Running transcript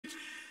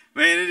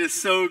Man, it is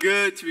so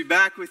good to be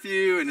back with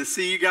you and to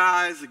see you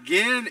guys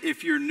again.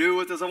 If you're new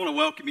with us, I want to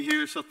welcome you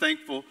here. So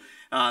thankful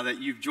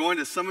that you've joined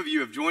us. Some of you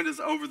have joined us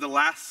over the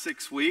last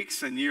 6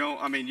 weeks. And,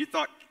 you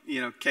thought,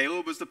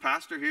 Caleb was the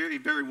pastor here. He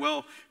very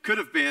well could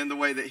have been, the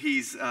way that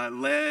he's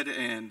led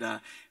and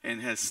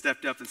has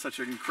stepped up in such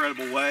an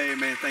incredible way.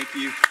 Man, thank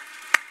you.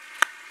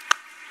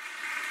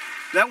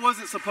 That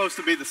wasn't supposed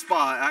to be the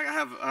spot. I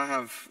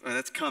have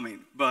that's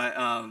coming. But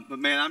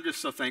man, I'm just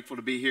so thankful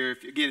to be here.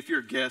 If you're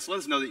a guest, let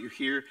us know that you're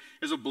here.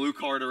 There's a blue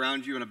card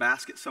around you in a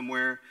basket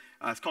somewhere.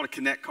 It's called a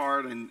Connect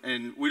card,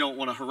 and we don't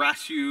want to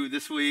harass you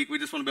this week. We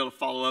just want to be able to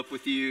follow up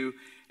with you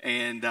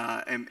and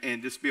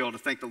just be able to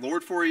thank the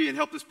Lord for you and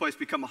help this place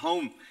become a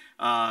home.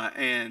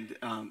 And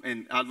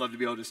I'd love to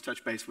be able to just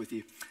touch base with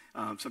you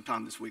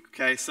sometime this week.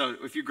 Okay, so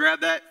if you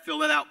grab that, fill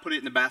that out, put it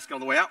in the basket on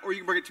the way out, or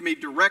you can bring it to me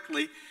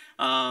directly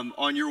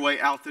on your way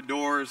out the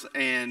doors,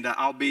 and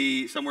I'll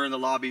be somewhere in the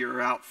lobby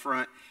or out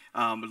front.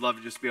 Would love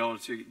to just be able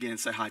to, again,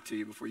 say hi to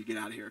you before you get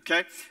out of here,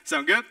 okay?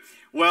 Sound good?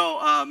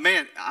 Well,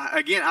 man,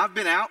 I've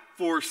been out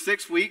for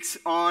 6 weeks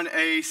on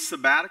a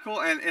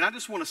sabbatical, and I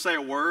just want to say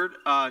a word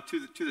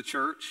to the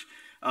church,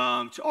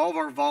 to all of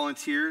our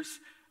volunteers,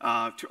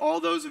 to all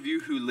those of you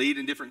who lead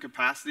in different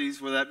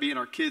capacities, whether that be in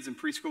our kids and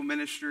preschool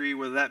ministry,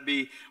 whether that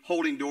be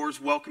holding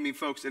doors, welcoming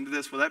folks into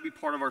this, whether that be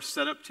part of our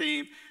setup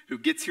team who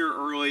gets here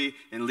early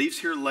and leaves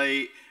here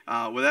late,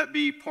 whether that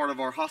be part of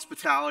our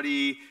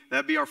hospitality,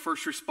 that be our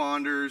first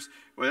responders,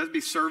 whether that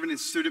be serving in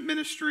student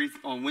ministry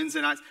on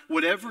Wednesday nights,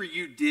 whatever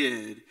you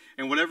did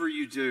and whatever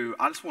you do,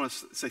 I just want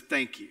to say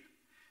thank you.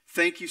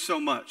 Thank you so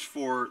much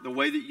for the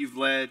way that you've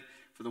led,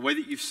 for the way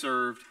that you've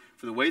served,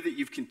 for the way that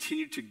you've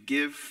continued to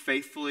give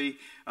faithfully,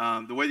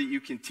 the way that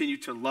you continue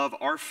to love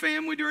our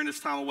family during this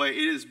time away.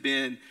 It has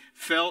been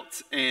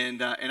felt,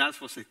 and I just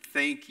want to say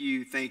thank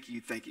you, thank you,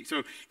 thank you.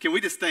 So can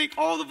we just thank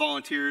all the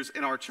volunteers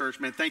in our church,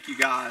 man? Thank you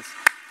guys.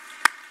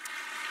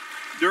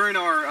 During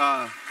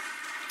our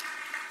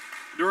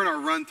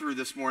run through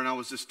this morning, I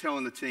was just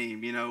telling the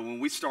team, when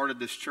we started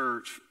this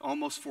church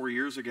almost 4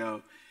 years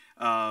ago,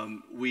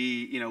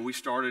 we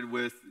started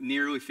with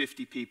nearly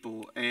 50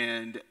 people,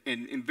 and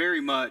very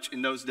much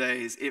in those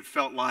days, it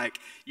felt like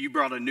you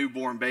brought a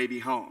newborn baby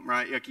home,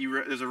 right? Like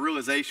there's a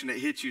realization that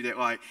hits you that,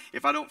 like,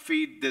 if I don't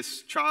feed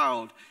this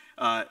child,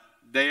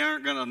 they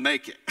aren't going to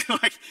make it.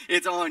 Like,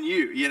 it's on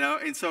you,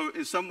 And so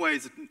in some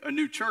ways, a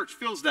new church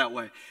feels that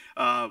way.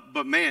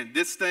 But man,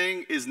 this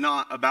thing is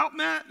not about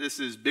Matt. This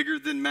is bigger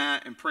than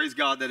Matt, and praise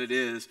God that it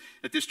is,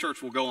 that this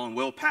church will go on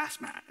well past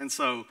Matt. And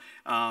so,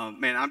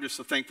 man, I'm just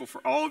so thankful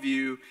for all of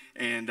you,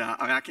 and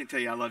I can't tell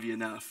you I love you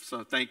enough.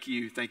 So thank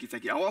you, thank you,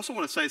 thank you. I also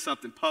want to say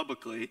something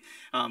publicly.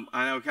 I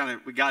know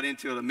we got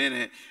into it a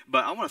minute,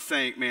 but I want to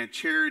thank, man,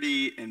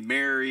 Charity and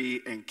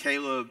Mary and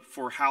Caleb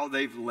for how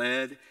they've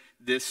led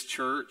this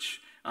church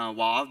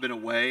while I've been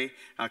away.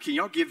 Can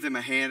y'all give them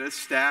a hand? This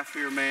staff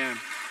here, man,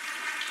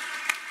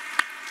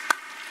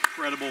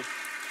 incredible.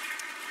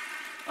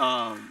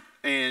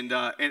 And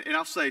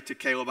I'll say to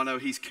Caleb, I know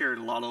he's carried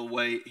a lot of the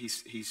weight.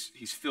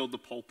 He's filled the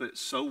pulpit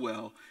so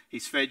well.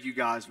 He's fed you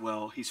guys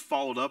well. He's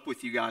followed up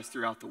with you guys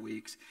throughout the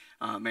weeks.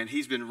 Man,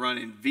 he's been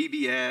running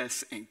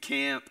VBS and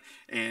camp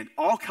and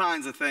all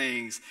kinds of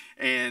things.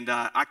 And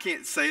I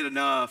can't say it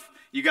enough.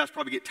 You guys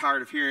probably get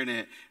tired of hearing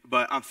it,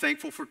 but I'm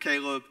thankful for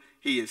Caleb.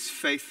 He is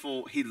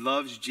faithful. He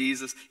loves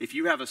Jesus. If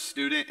you have a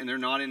student and they're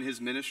not in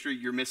his ministry,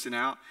 you're missing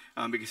out,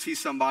 because he's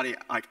somebody,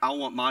 like, I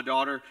want my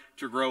daughter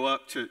to grow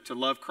up to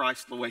love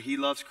Christ the way he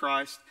loves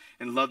Christ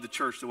and love the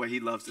church the way he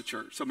loves the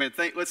church. So, man,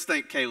 let's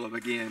thank Caleb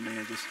again,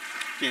 man. Just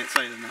can't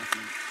say it enough,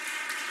 man.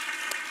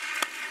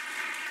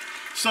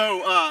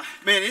 So,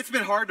 man, it's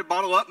been hard to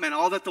bottle up, man,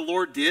 all that the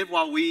Lord did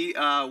while we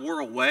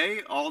were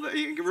away, all that,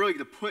 really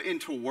to put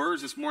into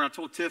words this morning. I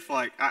told Tiff,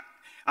 like,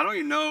 I don't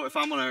even know if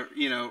I'm going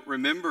to,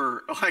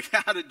 remember, like,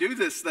 how to do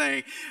this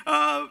thing.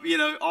 All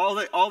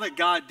that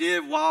God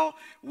did while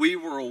we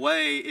were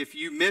away. If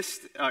you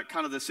missed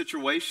kind of the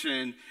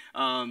situation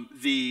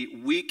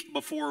the week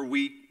before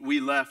we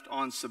left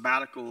on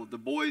sabbatical, the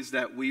boys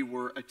that we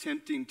were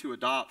attempting to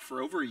adopt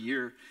for over a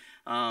year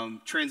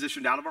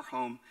transitioned out of our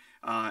home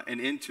and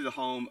into the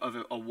home of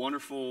a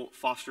wonderful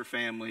foster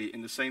family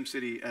in the same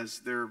city as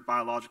their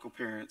biological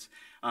parents.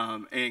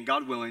 And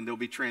God willing, they'll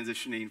be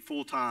transitioning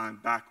full-time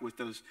back with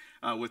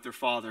their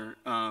father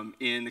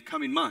in the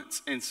coming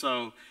months. And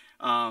so,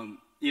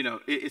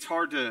 it's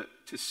hard to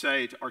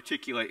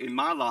articulate. In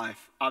my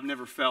life, I've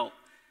never felt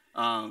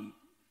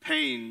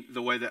pain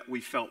the way that we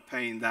felt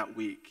pain that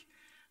week.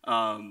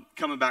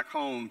 Coming back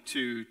home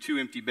to 2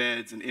 empty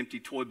beds and empty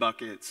toy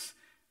buckets.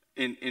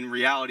 In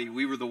reality,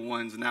 we were the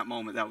ones in that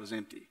moment that was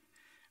empty.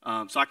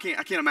 So I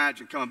can't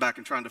imagine coming back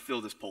and trying to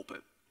fill this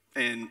pulpit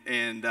and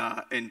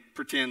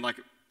pretend like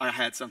I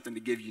had something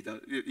to give you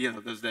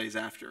those days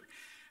after.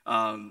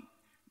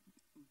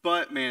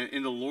 But man,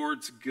 in the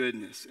Lord's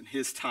goodness and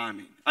His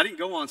timing, I didn't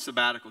go on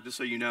sabbatical, just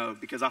so you know,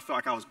 because I felt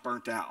like I was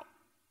burnt out.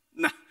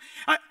 No,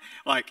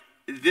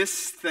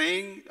 this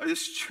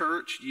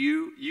church,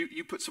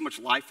 you put so much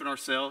life in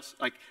ourselves.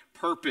 Like,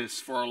 purpose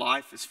for our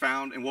life is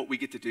found in what we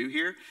get to do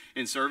here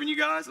in serving you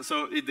guys. And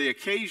so the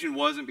occasion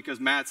wasn't because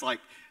Matt's like,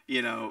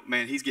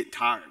 man, he's getting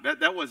tired.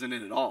 That wasn't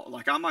it at all.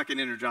 Like, I'm like an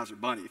Energizer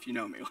bunny, if you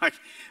know me. Like,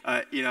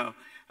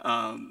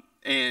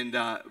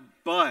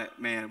 but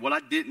man, what I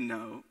didn't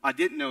know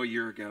a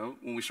year ago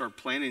when we started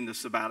planning the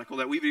sabbatical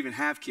that we would even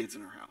have kids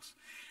in our house.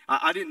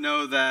 I didn't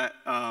know that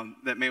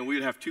man, we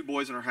would have 2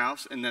 boys in our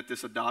house, and that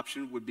this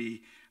adoption would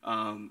be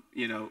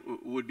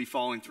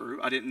falling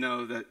through. I didn't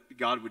know that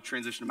God would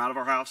transition them out of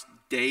our house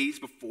days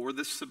before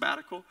this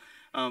sabbatical.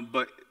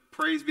 But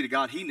praise be to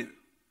God, He knew,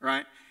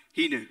 right?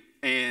 He knew,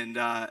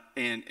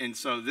 and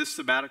so this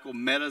sabbatical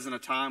met us in a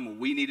time when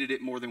we needed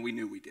it more than we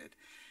knew we did,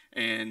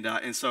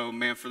 and so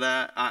man, for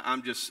that,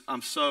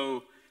 I'm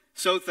so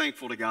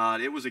thankful to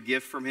God. It was a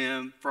gift from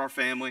Him for our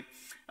family,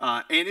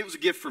 and it was a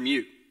gift from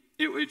you.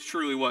 It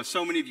truly was.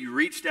 So many of you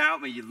reached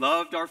out, man. You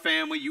loved our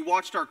family. You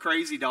watched our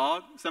crazy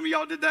dog. Some of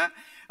y'all did that.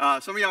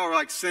 Some of y'all were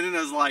like sending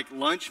us like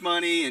lunch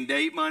money and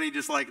date money,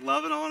 just like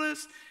loving on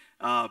us,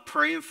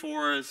 praying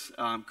for us,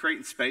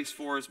 creating space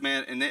for us,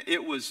 man. And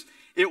it was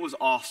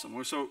awesome.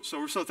 We're so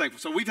thankful.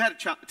 So we've had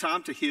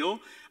time to heal,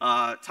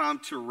 time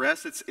to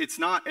rest. It's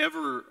not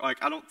ever like,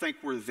 I don't think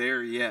we're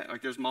there yet.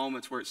 Like, there's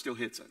moments where it still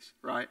hits us,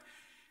 right?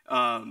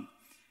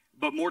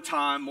 But more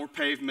time, more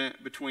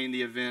pavement between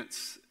the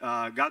events.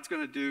 God's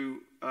going to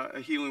do a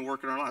healing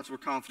work in our lives. We're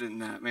confident in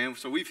that, man.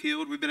 So we've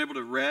healed. We've been able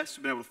to rest.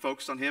 We've been able to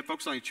focus on Him,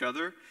 focus on each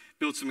other,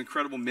 build some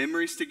incredible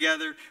memories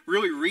together,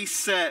 really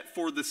reset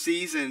for the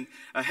season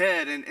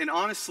ahead. And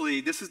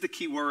honestly, this is the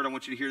key word I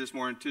want you to hear this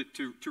morning,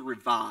 to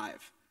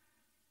revive,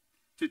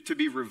 to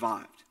be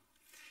revived.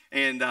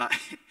 And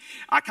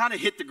I kind of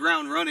hit the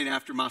ground running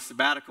after my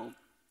sabbatical.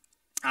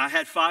 I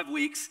had 5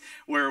 weeks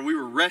where we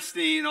were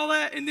resting and all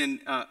that, and then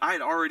I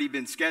had already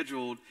been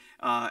scheduled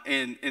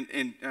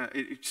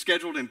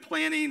scheduled and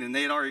planning, and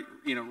they had already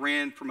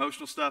ran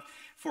promotional stuff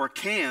for a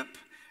camp,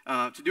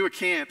 to do a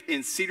camp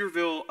in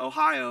Cedarville,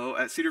 Ohio,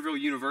 at Cedarville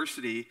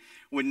University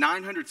with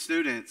 900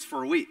 students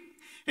for a week.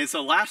 And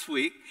so last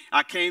week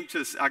I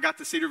got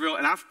to Cedarville,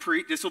 and I've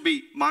preached. This will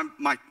be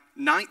my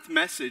 9th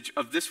message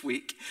of this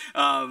week,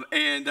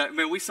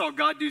 man, we saw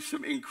God do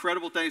some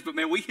incredible things. But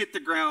man, we hit the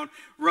ground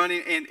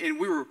running, and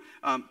we were.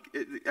 I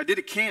did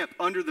a camp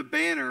under the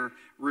banner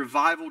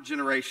Revival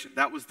Generation.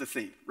 That was the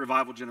theme,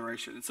 Revival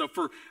Generation. And so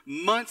for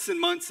months and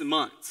months and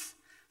months,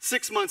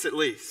 6 months at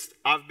least,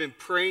 I've been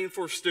praying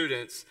for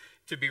students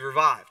to be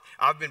revived.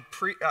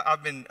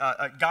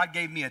 God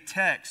gave me a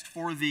text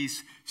for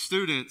these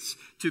students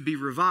to be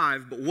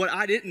revived, but what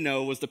I didn't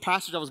know was the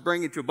passage I was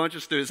bringing to a bunch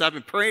of students. I've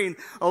been praying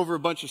over a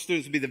bunch of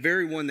students to be the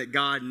very one that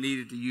God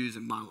needed to use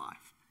in my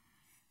life,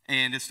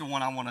 and it's the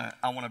one I want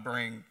to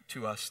bring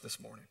to us this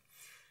morning.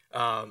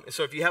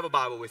 So if you have a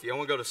Bible with you, I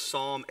want to go to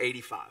Psalm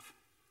 85.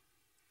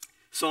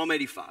 Psalm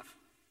 85.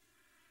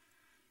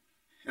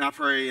 And I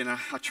pray and I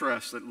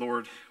trust that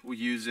Lord will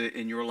use it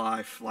in your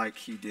life like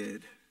He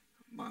did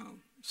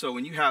mine. So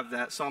when you have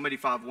that, Psalm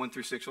 85, 1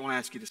 through 6, I want to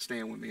ask you to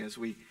stand with me as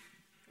we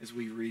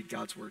read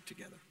God's Word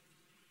together.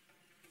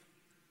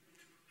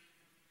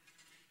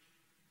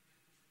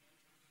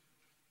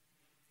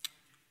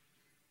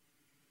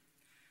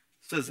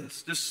 It says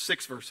this, just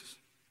 6 verses.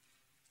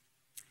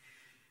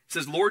 It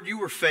says, Lord, you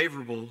were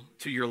favorable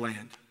to your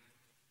land.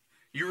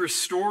 You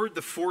restored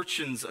the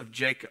fortunes of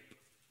Jacob.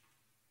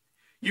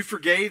 You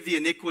forgave the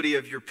iniquity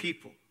of your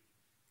people.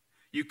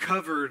 You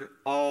covered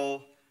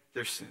all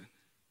their sin.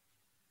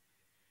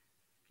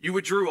 You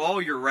withdrew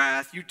all your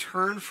wrath. You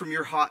turned from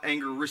your hot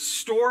anger.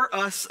 Restore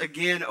us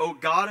again, O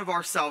God of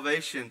our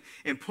salvation,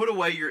 and put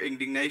away your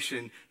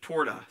indignation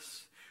toward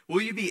us.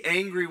 Will you be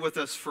angry with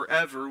us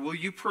forever? Will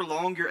you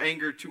prolong your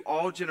anger to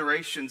all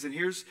generations? And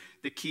here's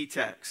the key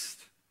text.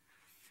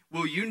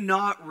 Will you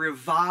not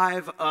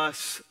revive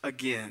us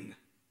again,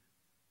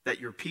 that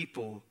your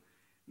people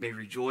may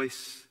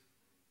rejoice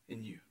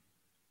in you?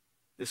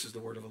 This is the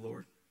word of the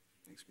Lord.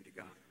 Thanks be to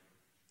God.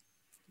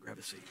 Grab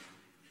a seat.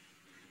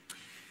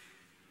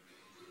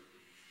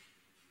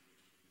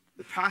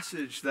 The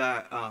passage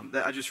that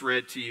I just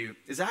read to you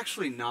is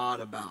actually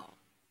not about,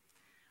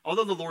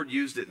 although the Lord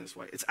used it in this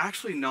way, it's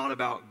actually not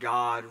about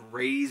God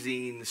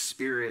raising the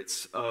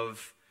spirits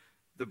of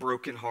the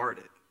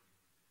brokenhearted.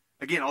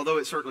 Again, although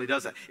it certainly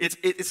does that.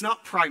 It's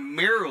not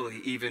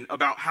primarily even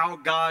about how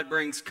God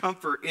brings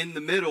comfort in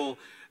the middle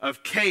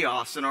of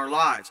chaos in our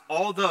lives.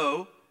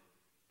 Although,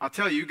 I'll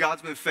tell you,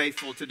 God's been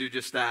faithful to do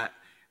just that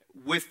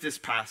with this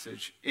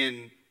passage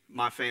in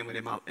my family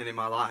and in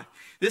my life.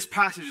 This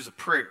passage is a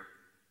prayer.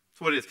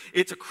 That's what it is.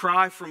 It's a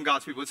cry from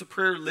God's people. It's a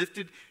prayer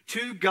lifted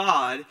to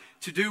God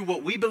to do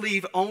what we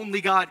believe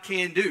only God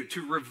can do,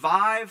 to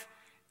revive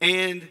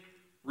and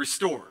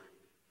restore.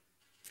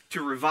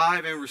 To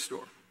revive and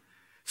restore.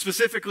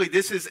 Specifically,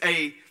 this is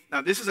a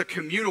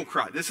communal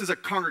cry. This is a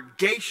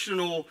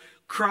congregational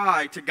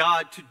cry to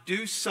God to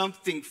do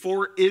something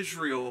for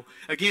Israel,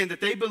 again,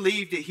 that they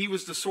believed that he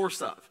was the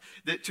source of,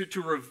 that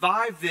to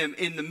revive them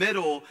in the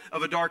middle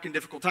of a dark and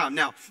difficult time.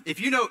 Now,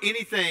 if you know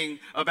anything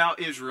about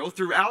Israel,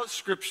 throughout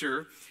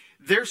Scripture,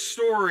 their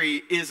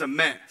story is a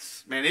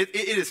mess, man. It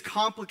is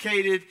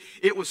complicated.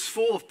 It was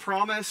full of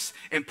promise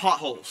and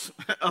potholes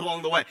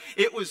along the way.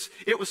 It was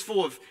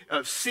full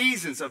of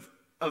seasons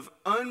of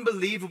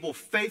unbelievable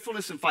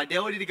faithfulness and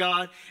fidelity to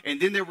God, and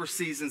then there were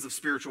seasons of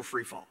spiritual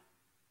free fall.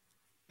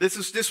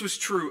 This was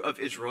true of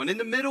Israel. And in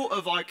the middle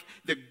of like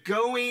the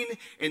going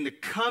and the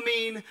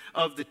coming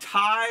of the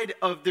tide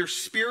of their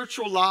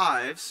spiritual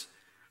lives,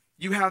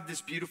 you have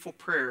this beautiful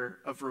prayer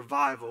of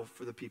revival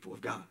for the people of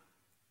God.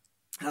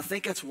 And I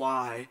think that's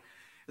why,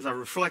 as I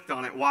reflect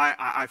on it, why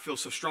I feel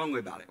so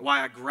strongly about it,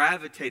 why I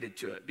gravitated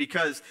to it.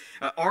 Because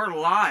our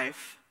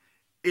life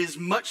is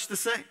much the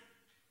same.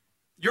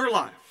 Your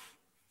life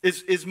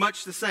is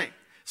much the same.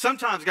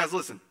 Sometimes, guys,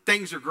 listen,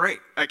 things are great.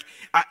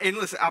 And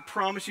listen, I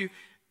promise you,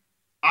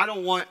 I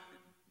don't want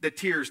the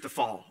tears to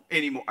fall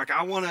anymore.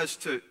 I want us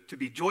to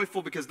be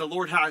joyful because the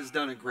Lord has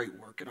done a great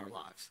work in our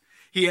lives.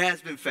 He has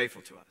been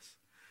faithful to us.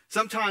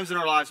 Sometimes in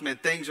our lives, man,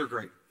 things are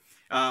great.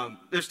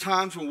 There's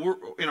times when we're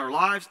in our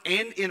lives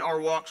and in our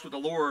walks with the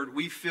Lord,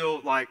 we feel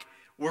like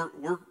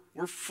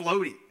we're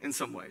floating in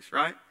some ways,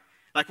 right?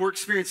 Like we're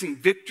experiencing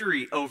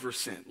victory over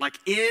sin. Like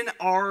in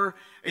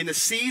the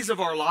seas of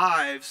our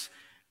lives,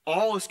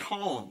 all is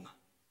calm,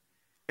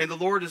 and the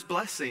Lord is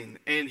blessing,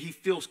 and He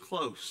feels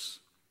close.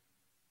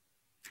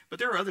 But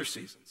there are other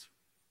seasons.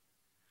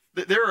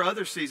 There are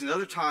other seasons,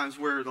 other times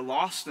where the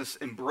lostness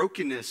and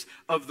brokenness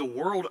of the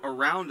world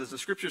around us, the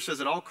Scripture says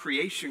that all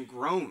creation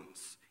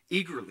groans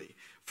eagerly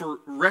for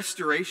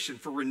restoration,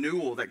 for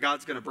renewal that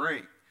God's going to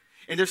bring.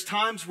 And there's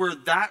times where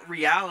that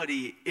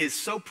reality is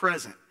so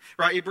present,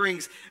 right? It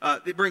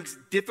brings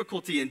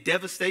difficulty and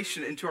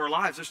devastation into our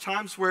lives. There's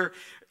times where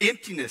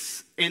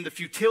emptiness and the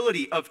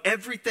futility of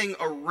everything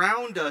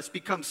around us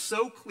becomes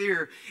so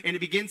clear, and it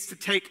begins to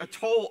take a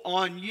toll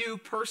on you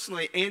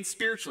personally and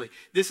spiritually.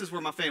 This is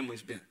where my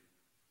family's been.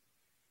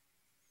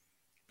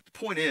 But the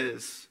point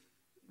is,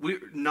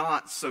 we're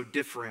not so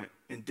different,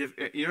 and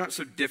you're not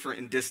so different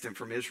and distant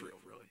from Israel,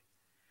 really.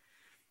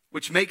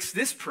 Which makes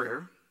this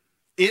prayer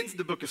in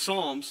the book of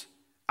Psalms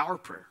our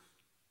prayer.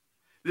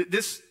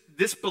 This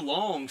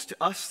belongs to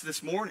us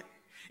this morning.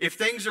 If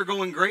things are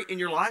going great in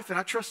your life, and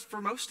I trust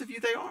for most of you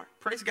they are,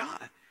 praise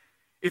God.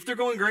 If they're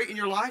going great in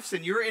your lives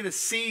and you're in a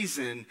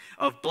season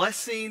of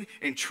blessing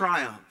and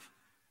triumph,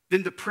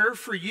 then the prayer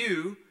for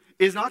you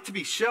is not to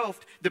be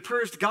shelved. The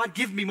prayer is, God,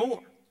 give me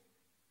more.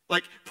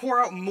 Like, pour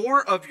out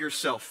more of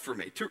yourself for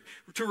me,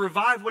 to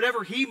revive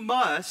whatever He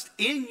must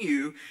in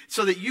you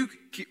so that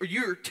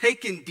you're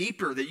taken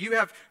deeper, that you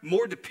have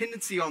more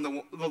dependency on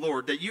the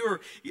Lord, that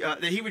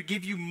He would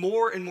give you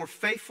more and more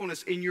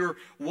faithfulness in your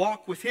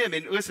walk with Him.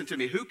 And listen to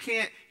me, who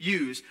can't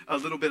use a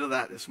little bit of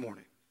that this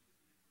morning?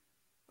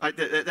 Like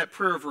that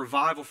prayer of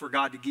revival for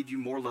God to give you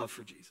more love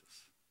for Jesus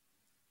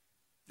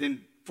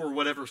than for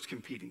whatever's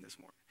competing this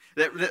morning.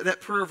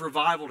 That prayer of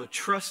revival to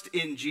trust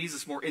in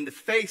Jesus more in the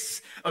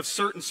face of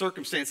certain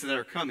circumstances that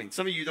are coming.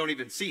 Some of you don't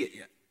even see it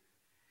yet.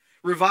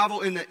 Revival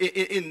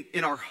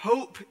in our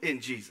hope in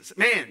Jesus.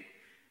 Man,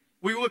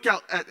 we look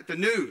out at the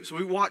news.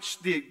 We watch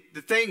the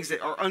things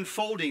that are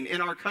unfolding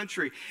in our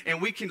country,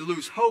 and we can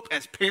lose hope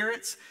as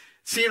parents,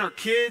 seeing our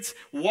kids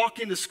walk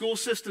into school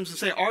systems and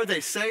say, are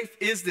they safe?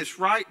 Is this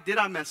right? Did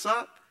I mess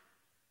up?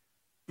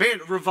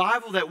 Man,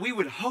 revival that we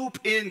would hope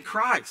in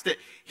Christ, that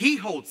He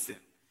holds them.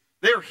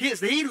 They're His.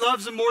 He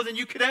loves them more than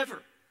you could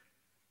ever.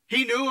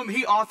 He knew them.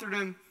 He authored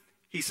them.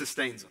 He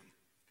sustains them.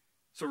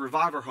 So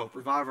revive our hope,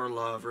 revive our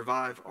love,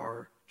 revive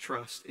our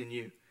trust in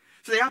you.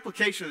 So the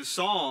application of the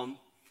psalm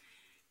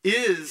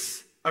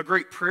is a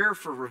great prayer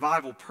for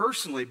revival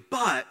personally,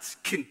 but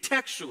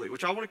contextually,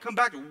 which I want to come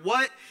back to.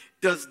 What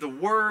does the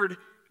word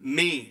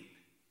mean?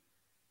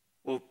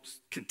 Well,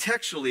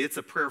 contextually, it's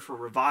a prayer for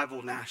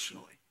revival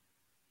nationally.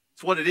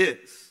 It's what it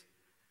is.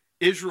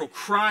 Israel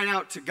crying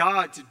out to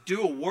God to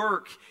do a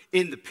work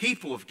in the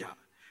people of God,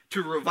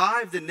 to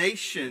revive the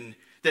nation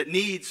that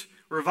needs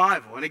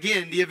revival. And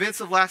again, the events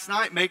of last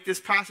night make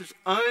this passage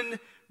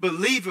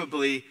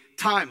unbelievably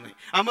timely.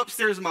 I'm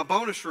upstairs in my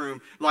bonus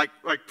room, like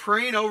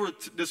praying over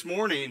this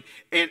morning,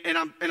 and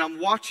I'm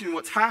watching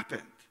what's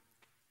happened.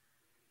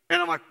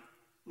 And I'm like,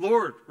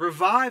 Lord,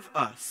 revive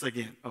us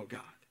again, oh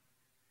God.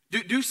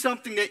 Do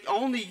something that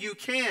only you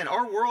can.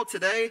 Our world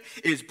today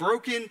is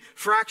broken,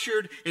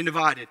 fractured, and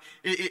divided.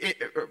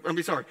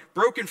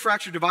 Broken,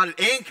 fractured, divided,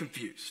 and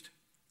confused.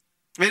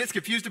 Man, it's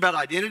confused about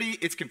identity.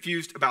 It's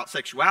confused about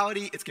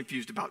sexuality. It's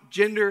confused about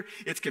gender.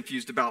 It's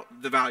confused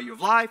about the value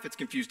of life. It's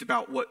confused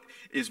about what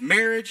is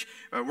marriage.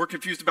 We're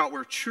confused about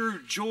where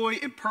true joy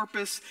and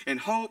purpose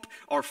and hope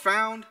are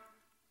found.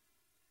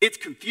 It's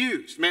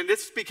confused. Man,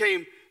 this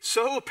became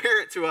so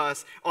apparent to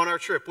us on our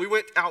trip. We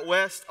went out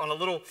west on a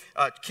little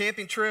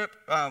camping trip.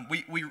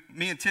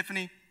 Me and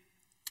Tiffany,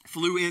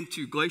 flew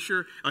into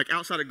Glacier, like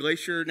outside of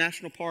Glacier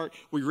National Park.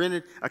 We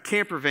rented a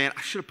camper van.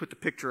 I should have put the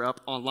picture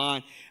up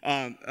online,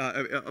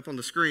 up on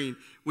the screen.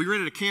 We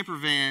rented a camper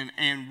van,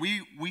 and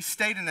we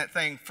stayed in that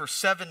thing for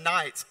 7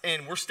 nights,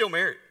 and we're still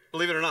married,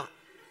 believe it or not.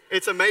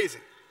 It's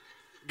amazing.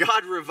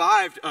 God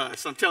revived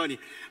us, I'm telling you.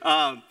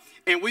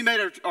 And we made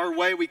our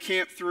way. We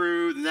camped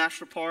through the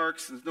national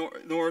parks, the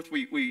north.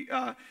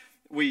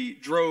 We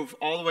drove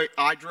all the way.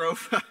 I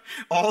drove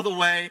all the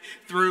way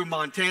through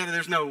Montana.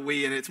 There's no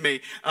we in it, it's me.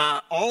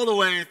 All the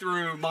way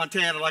through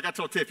Montana. Like I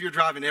told Tiff, you're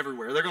driving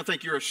everywhere. They're going to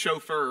think you're a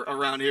chauffeur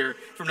around here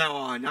from now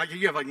on.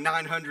 You have like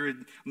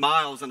 900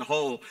 miles in the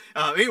hole.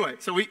 Anyway,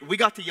 so we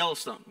got to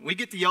Yellowstone. We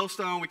get to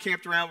Yellowstone. We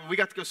camped around. We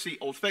got to go see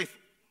Old Faithful.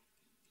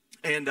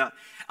 And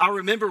I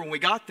remember when we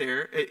got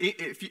there.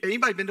 If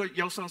anybody been to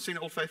Yellowstone, seen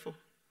Old Faithful?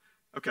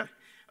 Okay.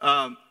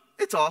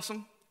 It's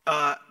awesome.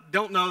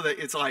 Don't know that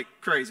it's like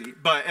crazy,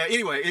 but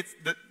anyway,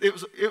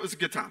 it was a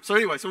good time. So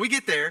anyway, so we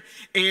get there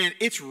and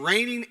it's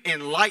raining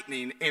and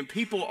lightning and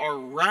people are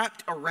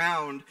wrapped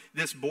around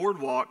this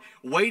boardwalk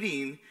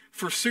waiting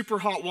for super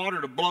hot water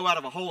to blow out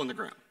of a hole in the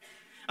ground.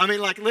 I mean,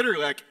 like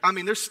literally,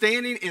 they're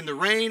standing in the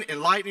rain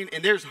and lightning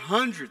and there's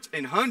hundreds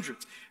and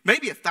hundreds,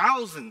 maybe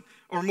 1,000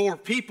 or more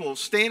people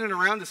standing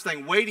around this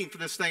thing waiting for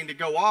this thing to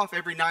go off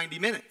every 90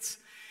 minutes.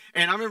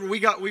 And I remember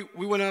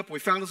we went up, we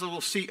found us a little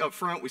seat up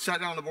front, we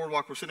sat down on the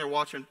boardwalk, we're sitting there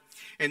watching,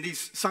 and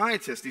these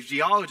scientists, these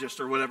geologists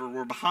or whatever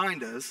were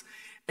behind us,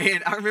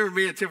 and I remember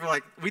me and Tiff were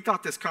like, we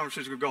thought this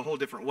conversation would go a whole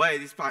different way.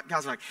 These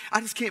guys were like,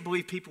 I just can't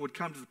believe people would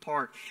come to the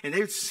park, and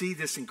they would see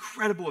this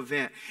incredible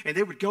event, and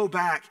they would go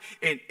back,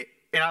 and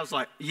I was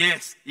like,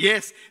 yes,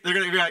 they're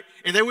going to be like,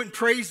 and they wouldn't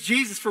praise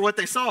Jesus for what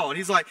they saw, and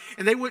he's like,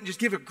 and they wouldn't just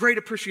give a great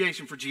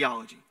appreciation for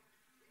geology.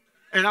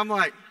 And I'm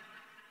like,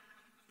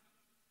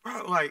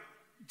 bro, like,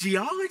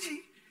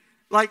 geology?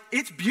 Like,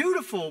 it's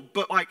beautiful,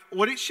 but like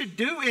what it should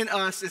do in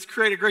us is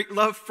create a great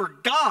love for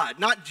God,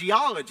 not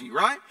geology,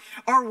 right?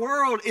 Our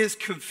world is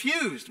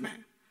confused,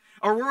 man.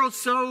 Our world's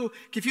so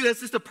confused. That's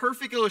just a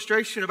perfect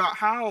illustration about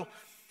how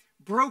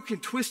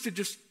broken, twisted,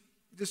 just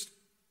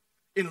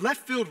in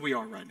left field we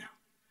are right now.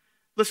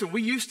 Listen,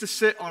 we used to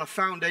sit on a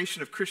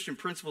foundation of Christian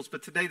principles,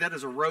 but today that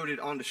is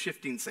eroded onto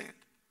shifting sand.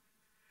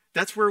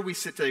 That's where we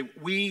sit today.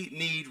 We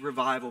need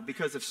revival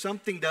because if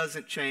something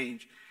doesn't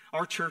change,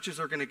 our churches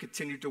are going to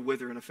continue to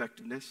wither in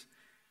effectiveness.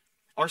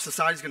 Our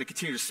society is going to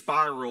continue to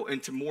spiral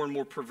into more and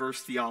more perverse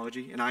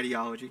theology and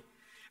ideology.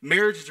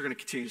 Marriages are going to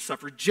continue to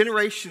suffer.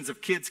 Generations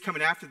of kids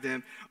coming after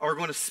them are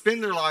going to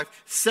spend their life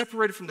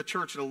separated from the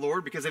church of the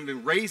Lord because they've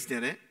been raised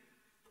in it.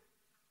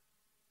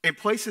 In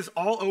places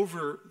all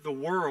over the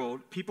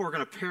world, people are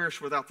going to perish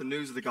without the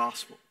news of the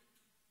gospel.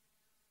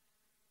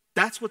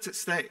 That's what's at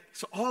stake.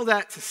 So all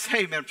that to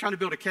say, man, I'm trying to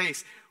build a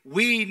case.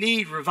 We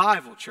need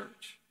revival,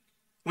 church.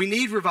 We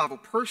need revival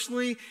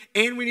personally,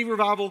 and we need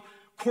revival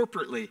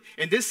corporately.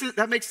 And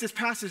that makes this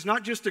passage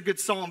not just a good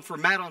psalm for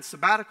Matt on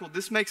sabbatical.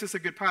 This makes us a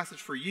good passage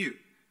for you.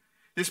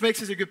 This makes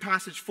us a good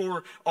passage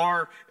for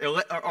our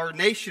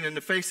nation in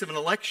the face of an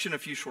election in a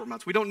few short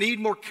months. We don't need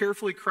more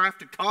carefully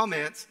crafted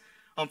comments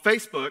on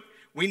Facebook.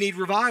 We need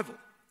revival.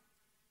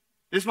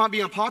 This might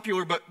be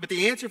unpopular, but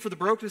the answer for the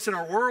brokenness in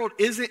our world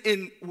isn't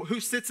in who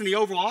sits in the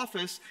Oval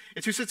Office.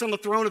 It's who sits on the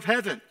throne of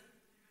heaven.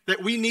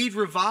 That we need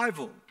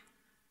revival.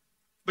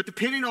 But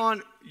depending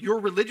on your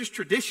religious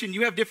tradition,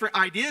 you have different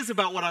ideas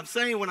about what I'm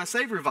saying when I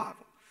say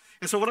revival.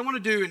 And so what I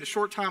want to do in the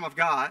short time I've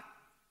got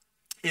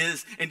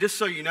is, and just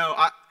so you know,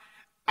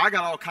 I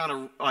got all kind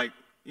of like,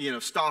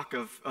 stock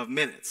of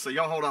minutes. So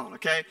y'all hold on,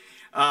 okay?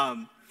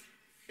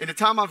 In the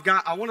time I've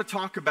got, I want to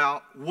talk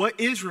about what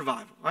is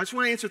revival. I just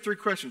want to answer 3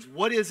 questions.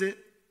 What is it?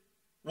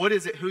 What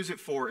is it? Who's it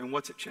for? And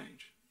what's it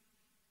change?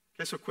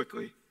 Okay, so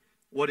quickly,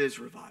 what is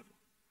revival?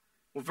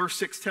 Well, verse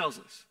 6 tells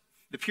us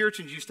the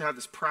Puritans used to have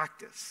this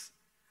practice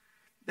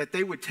that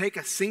they would take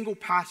a single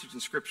passage in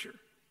Scripture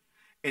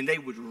and they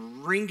would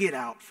wring it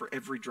out for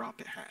every drop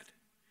it had.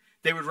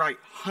 They would write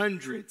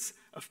hundreds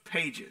of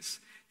pages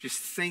just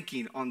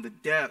thinking on the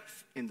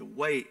depth and the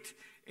weight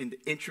and the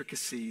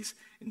intricacies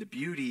and the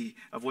beauty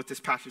of what this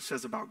passage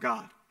says about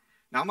God.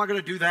 Now, I'm not going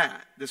to do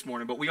that this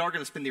morning, but we are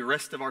going to spend the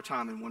rest of our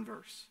time in one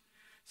verse.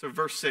 So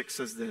verse 6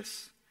 says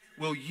this,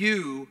 will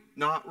you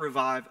not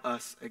revive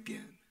us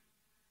again,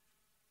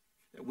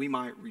 that we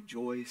might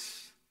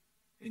rejoice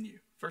in you?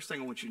 First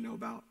thing I want you to know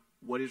about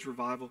what is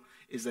revival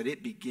is that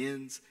it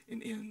begins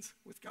and ends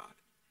with God.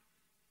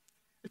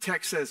 The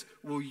text says,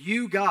 will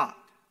you, God,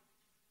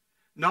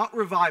 not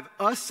revive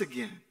us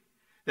again,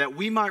 that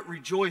we might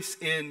rejoice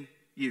in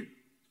you?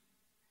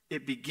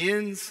 It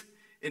begins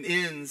and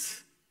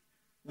ends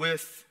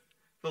with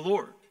the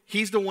Lord.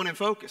 He's the one in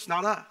focus,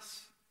 not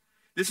us.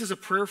 This is a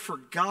prayer for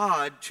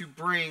God to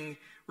bring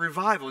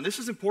revival. And this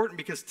is important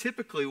because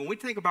typically when we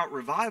think about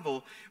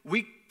revival,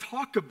 we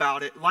talk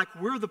about it like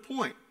we're the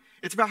point.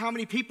 It's about how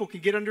many people can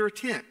get under a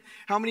tent,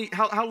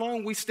 how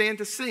long we stand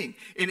to sing.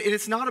 And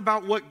it's not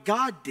about what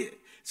God did.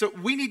 So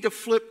we need to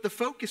flip the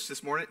focus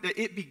this morning,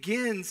 that it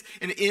begins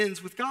and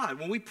ends with God.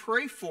 When we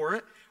pray for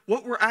it,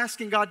 what we're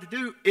asking God to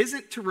do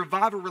isn't to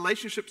revive a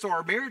relationship so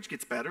our marriage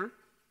gets better.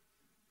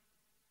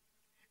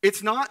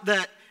 It's not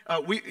that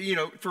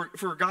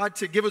for God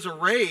to give us a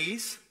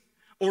raise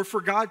or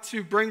for God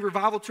to bring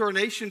revival to our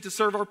nation to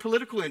serve our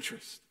political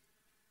interests.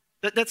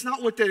 That's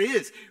not what that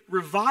is.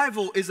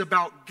 Revival is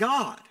about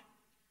God.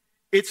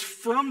 It's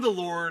from the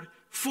Lord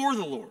for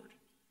the Lord.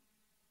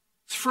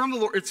 It's from the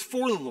Lord. It's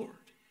for the Lord.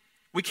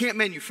 We can't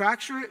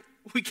manufacture it.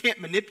 We can't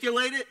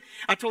manipulate it.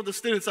 I told the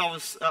students I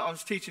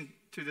was teaching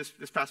to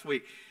this past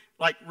week,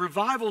 like,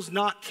 revival's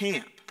not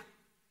camp.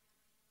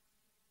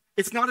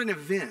 It's not an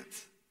event.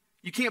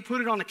 You can't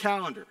put it on a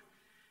calendar.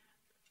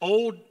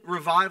 Old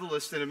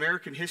revivalists in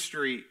American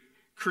history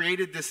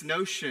created this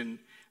notion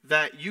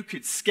that you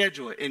could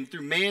schedule it, and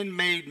through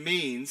man-made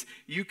means,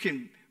 you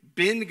can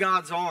bend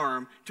God's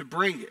arm to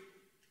bring it.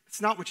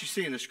 It's not what you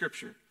see in the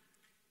scripture.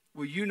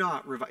 Will you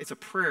not revive? It's a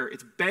prayer.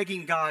 It's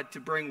begging God to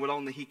bring what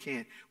only he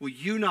can. Will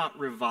you not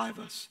revive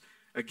us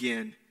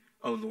again,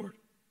 O Lord?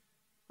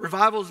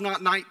 Revival is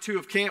not night 2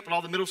 of camp when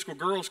all the middle school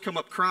girls come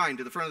up crying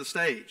to the front of the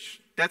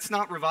stage. That's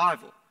not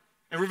revival.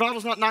 And revival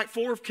is not night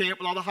 4 of camp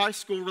when all the high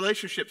school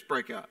relationships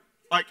break up.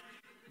 Like,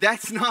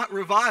 that's not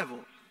revival.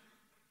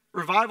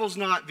 Revival's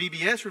not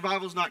VBS.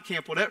 Revival's not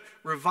camp whatever.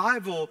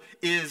 Revival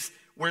is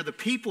where the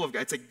people of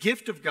God, it's a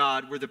gift of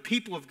God, where the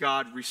people of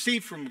God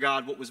receive from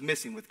God what was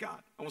missing with God.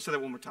 I want to say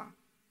that one more time.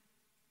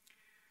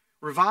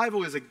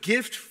 Revival is a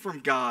gift from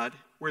God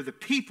where the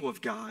people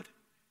of God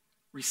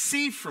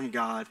receive from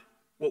God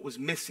what was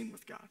missing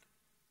with God.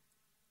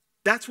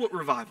 That's what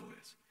revival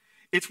is.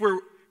 It's where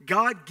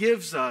God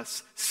gives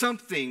us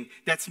something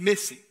that's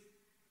missing.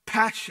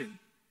 Passion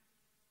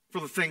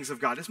for the things of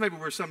God. That's maybe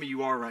where some of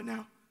you are right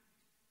now.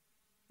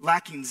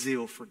 Lacking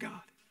zeal for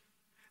God.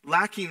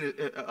 Lacking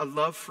a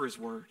love for his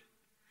word.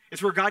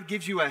 It's where God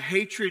gives you a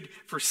hatred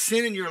for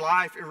sin in your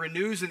life and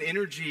renews an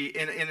energy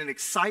and an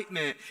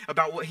excitement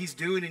about what he's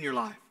doing in your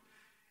life.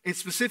 And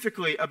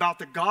specifically about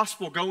the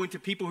gospel going to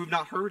people who've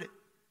not heard it.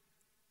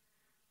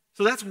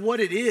 So that's what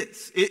it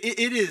is.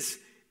 It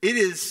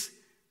is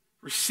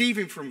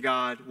receiving from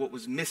God what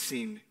was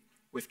missing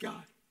with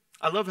God.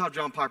 I love how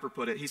John Piper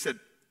put it. He said,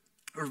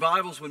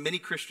 revival's when many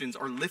Christians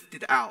are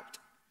lifted out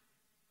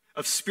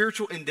of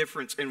spiritual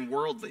indifference and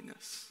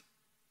worldliness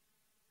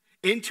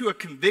into a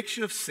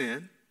conviction of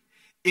sin,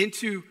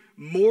 into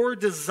more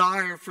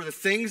desire for the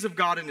things of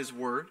God and his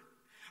word,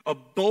 a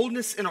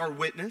boldness in our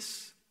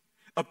witness,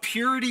 a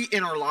purity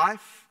in our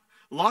life,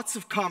 lots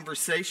of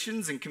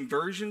conversations and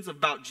conversions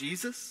about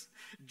Jesus,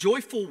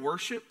 joyful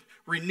worship,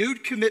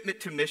 renewed commitment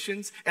to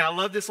missions. And I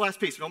love this last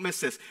piece. Don't miss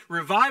this.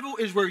 Revival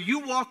is where you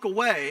walk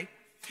away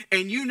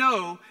and you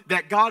know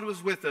that God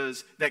was with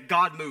us, that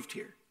God moved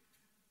here.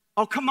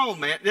 Oh, come on,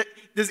 man.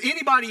 Does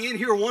anybody in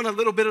here want a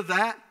little bit of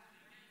that?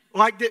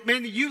 Like that,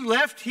 man, you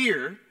left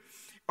here,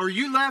 or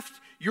you left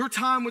your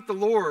time with the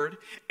Lord,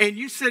 and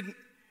you said,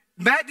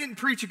 Matt didn't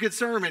preach a good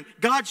sermon.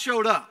 God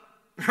showed up,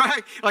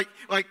 right?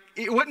 Like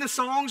it wasn't the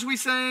songs we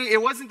sang.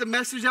 It wasn't the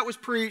message that was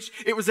preached.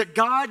 It was that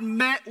God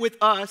met with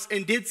us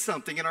and did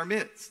something in our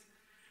midst.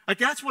 Like,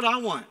 that's what I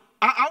want.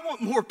 I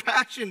want more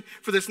passion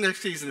for this next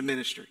season of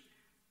ministry.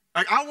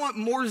 Like, I want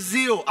more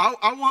zeal.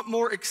 I want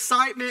more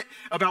excitement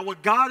about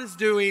what God is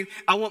doing.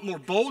 I want more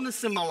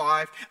boldness in my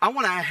life. I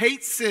want to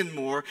hate sin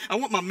more. I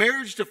want my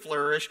marriage to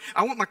flourish.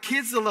 I want my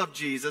kids to love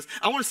Jesus.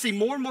 I want to see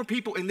more and more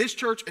people in this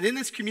church and in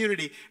this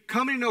community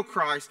coming to know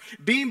Christ,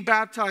 being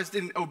baptized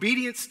in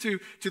obedience to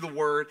the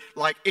word,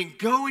 and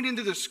going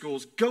into the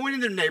schools, going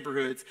into the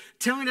neighborhoods,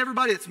 telling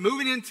everybody that's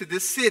moving into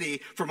this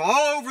city from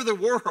all over the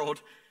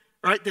world,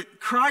 right, that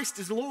Christ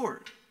is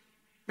Lord.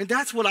 And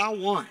that's what I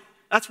want.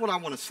 That's what I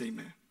want to see,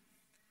 man.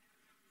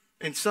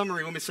 In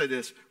summary, let me say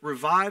this.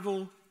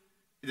 Revival,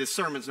 this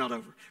sermon's not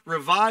over.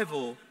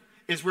 Revival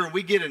is where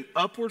we get an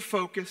upward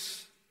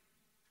focus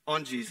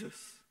on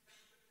Jesus,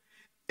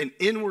 an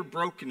inward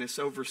brokenness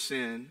over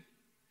sin,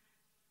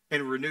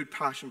 and a renewed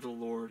passion for the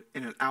Lord,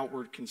 and an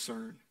outward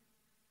concern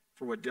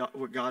for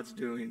what God's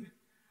doing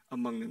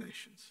among the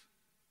nations.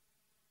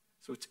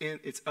 So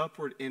it's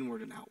upward,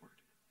 inward, and outward.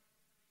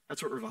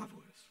 That's what revival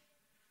is.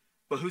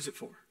 But who's it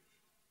for?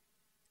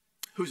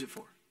 Who's it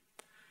for?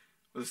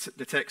 Well,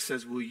 the text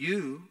says, will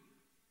you,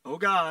 O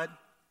God,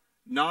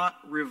 not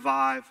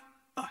revive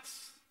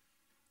us?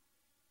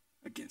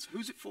 Again, so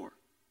who's it for?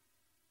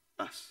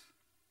 Us.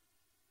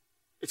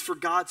 It's for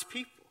God's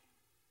people.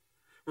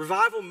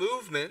 Revival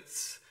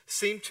movements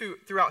seem to,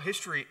 throughout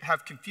history,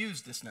 have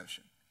confused this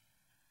notion.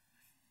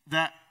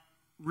 That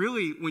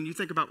really, when you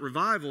think about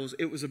revivals,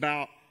 it was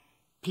about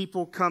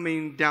people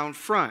coming down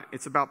front.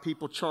 It's about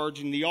people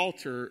charging the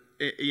altar,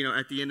 at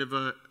the end of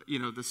the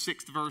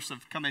 6th verse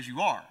of Come As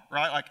You Are,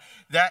 right? Like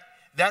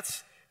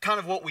that's kind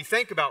of what we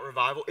think about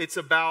revival. It's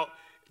about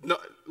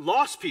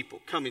lost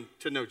people coming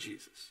to know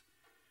Jesus.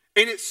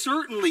 And it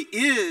certainly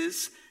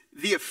is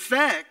the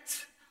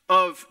effect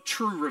of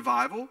true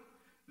revival,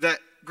 that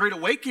great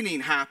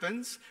awakening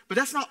happens, but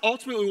that's not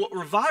ultimately what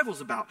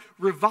revival's about.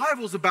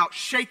 Revival's about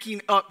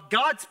shaking up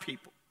God's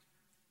people.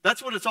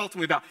 That's what it's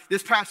ultimately about.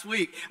 This past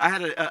week, I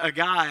had a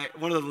guy,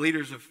 one of the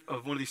leaders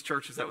of one of these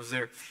churches that was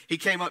there. He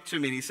came up to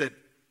me and he said,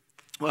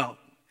 well,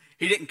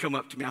 He didn't come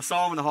up to me. I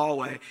saw him in the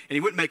hallway, and he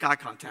wouldn't make eye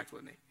contact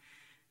with me.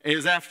 And it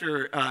was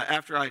after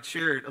I had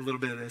shared a little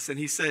bit of this, and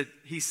he said,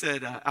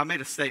 I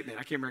made a statement.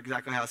 I can't remember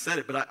exactly how I said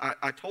it, but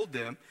I told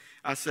them,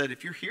 I said,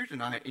 if you're here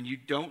tonight and you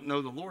don't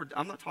know the Lord,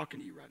 I'm not talking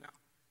to you right now.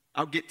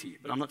 I'll get to you,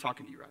 but I'm not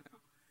talking to you right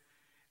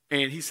now.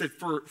 And he said,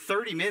 for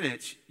 30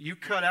 minutes, you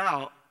cut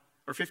out,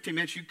 or 15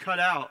 minutes, you cut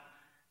out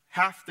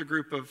half the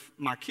group of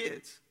my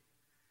kids.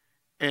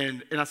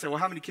 And I said, well,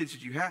 how many kids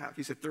did you have?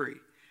 He said, 3.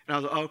 And I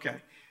was like, oh, okay.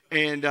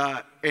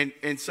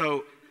 And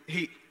so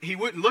he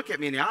wouldn't look at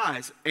me in the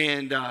eyes.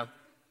 And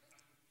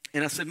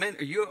I said, man,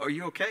 are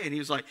you okay? And he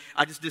was like,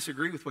 I just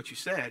disagree with what you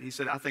said. He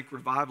said, I think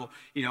revival,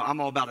 I'm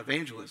all about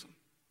evangelism.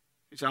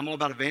 He said, I'm all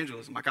about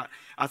evangelism. Like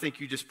I think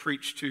you just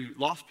preach to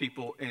lost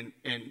people and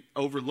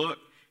overlook,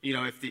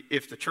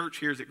 if the church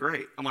hears it,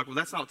 great. I'm like, well,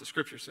 that's not what the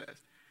scripture says.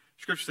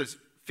 Scripture says,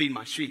 feed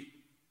my sheep.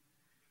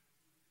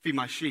 Feed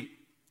my sheep.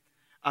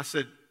 I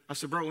said,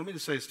 bro, let me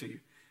just say this to you.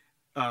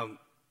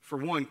 For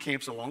one,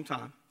 camp's a long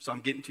time, so I'm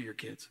getting to your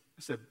kids.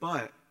 I said,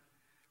 but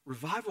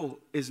revival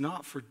is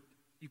not for,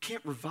 you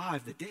can't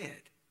revive the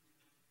dead.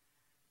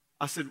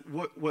 I said,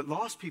 what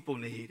lost people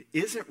need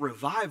isn't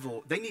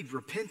revival. They need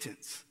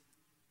repentance.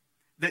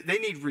 They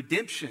need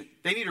redemption.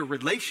 They need a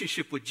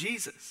relationship with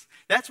Jesus.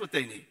 That's what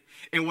they need.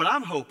 And what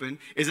I'm hoping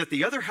is that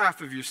the other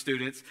half of your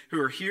students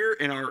who are here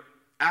and are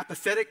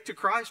apathetic to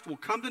Christ will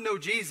come to know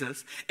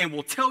Jesus and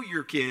will tell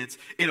your kids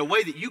in a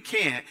way that you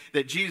can't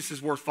that Jesus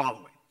is worth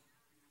following.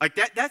 Like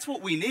that's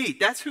what we need.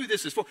 That's who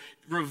this is for.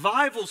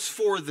 Revival's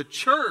for the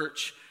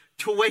church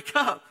to wake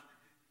up.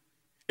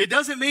 It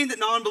doesn't mean that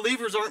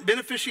non-believers aren't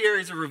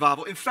beneficiaries of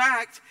revival. In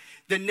fact,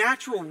 the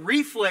natural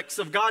reflex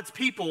of God's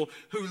people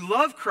who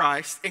love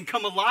Christ and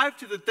come alive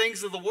to the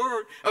things of the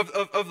word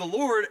of the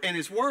Lord and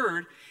his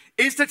word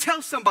is to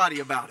tell somebody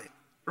about it,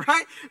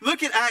 right?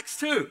 Look at Acts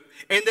 2.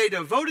 And they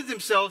devoted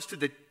themselves to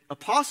the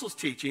apostles'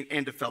 teaching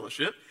and to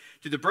fellowship,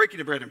 to the breaking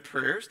of bread and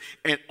prayers,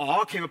 and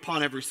awe came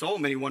upon every soul.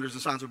 Many wonders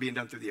and signs were being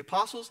done through the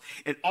apostles,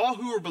 and all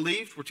who were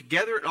believed were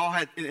together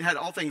and had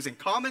all things in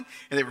common,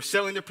 and they were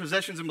selling their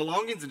possessions and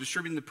belongings and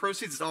distributing the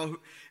proceeds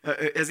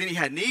as any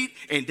had need.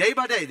 And day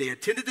by day they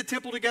attended the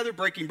temple together,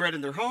 breaking bread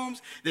in their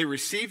homes. They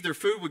received their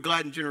food with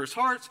glad and generous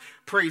hearts,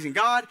 praising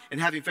God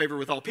and having favor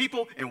with all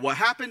people. And what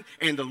happened?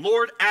 And the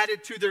Lord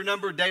added to their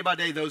number day by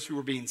day those who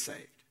were being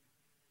saved.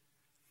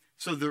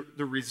 So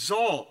the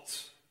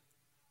result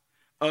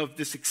of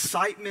this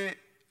excitement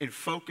and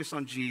focus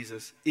on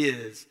Jesus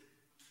is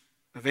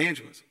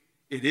evangelism.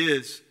 It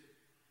is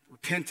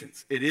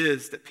repentance. It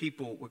is that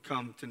people would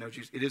come to know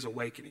Jesus. It is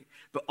awakening.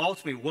 But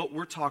ultimately, what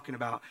we're talking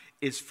about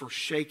is for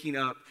shaking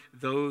up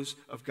those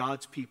of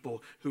God's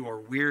people who are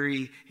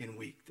weary and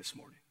weak this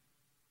morning.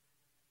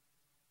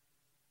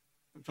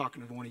 I'm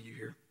talking to one of you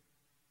here.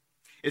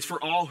 It's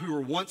for all who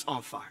were once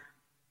on fire.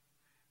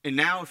 And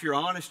now, if you're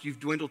honest, you've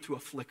dwindled to a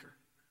flicker.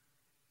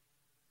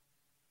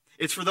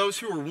 It's for those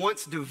who were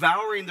once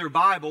devouring their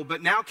Bible,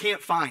 but now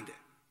can't find it.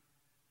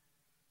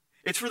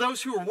 It's for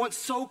those who were once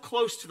so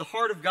close to the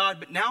heart of God,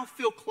 but now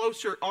feel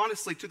closer,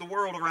 honestly, to the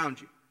world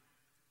around you.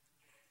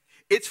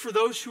 It's for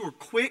those who are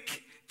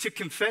quick to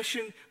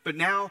confession, but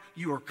now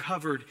you are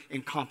covered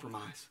in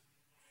compromise.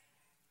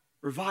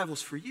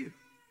 Revival's for you.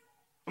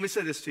 Let me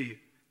say this to you.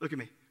 Look at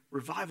me.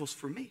 Revival's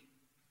for me.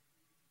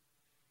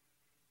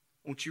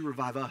 Won't you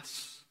revive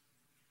us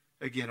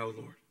again, O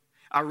Lord?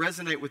 I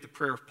resonate with the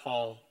prayer of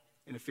Paul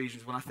in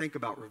Ephesians when I think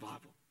about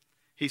revival.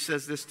 He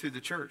says this to the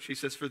church. He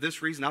says, for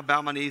this reason I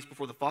bow my knees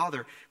before the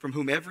Father, from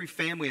whom every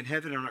family in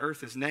heaven and on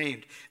earth is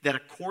named, that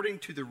according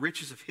to the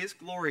riches of his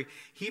glory,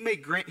 he may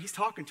grant, he's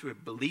talking to a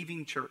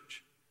believing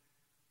church,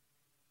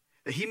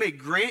 that he may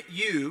grant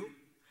you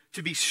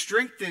to be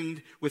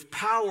strengthened with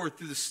power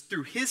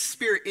through his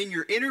Spirit in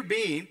your inner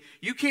being.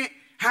 You can't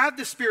have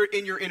the Spirit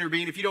in your inner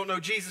being if you don't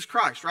know Jesus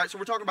Christ, right? So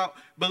we're talking about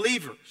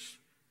believers.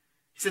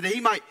 He said that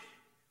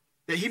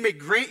he may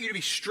grant you to be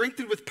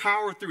strengthened with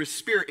power through his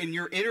Spirit in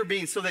your inner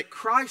being, so that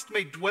Christ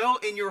may dwell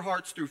in your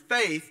hearts through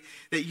faith,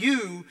 that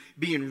you,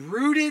 being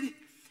rooted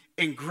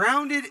and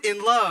grounded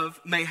in love,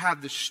 may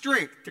have the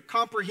strength to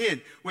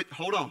comprehend with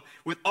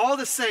all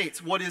the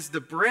saints what is the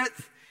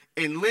breadth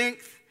and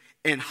length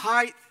and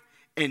height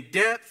and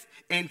depth,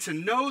 and to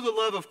know the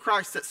love of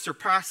Christ that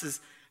surpasses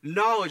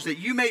knowledge, that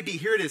you may be,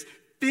 here it is,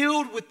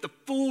 filled with the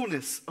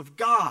fullness of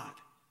God.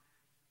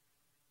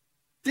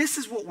 This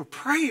is what we're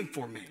praying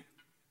for, man.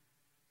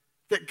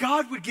 That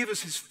God would give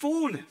us his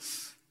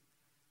fullness.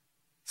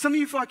 Some of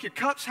you feel like your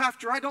cup's half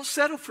dry. Don't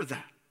settle for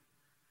that.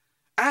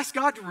 Ask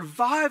God to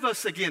revive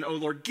us again, oh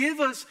Lord. Give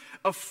us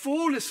a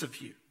fullness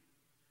of you.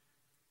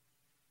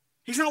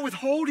 He's not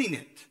withholding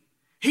it.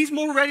 He's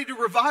more ready to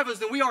revive us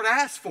than we are to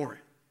ask for it.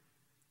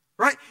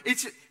 Right?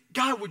 It's,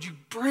 God, would you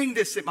bring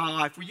this in my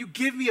life? Will you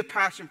give me a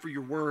passion for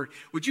your word?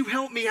 Would you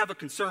help me have a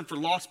concern for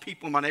lost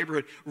people in my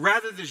neighborhood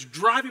rather than just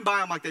driving by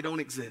them like they don't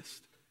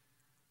exist?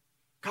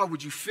 God,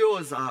 would you fill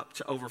us up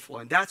to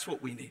overflowing? That's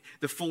what we need,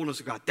 the fullness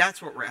of God.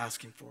 That's what we're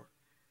asking for.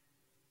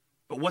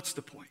 But what's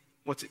the point?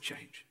 What's it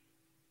change?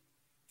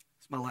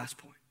 It's my last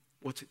point.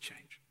 What's it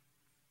change?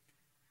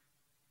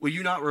 Will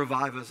you not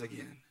revive us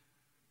again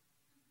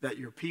that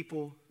your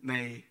people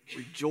may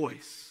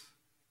rejoice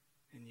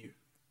in you.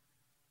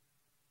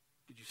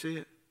 Did you see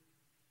it?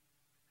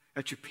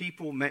 That your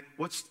people may,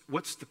 what's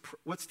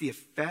the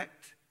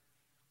effect?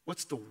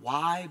 What's the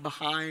why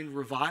behind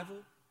revival?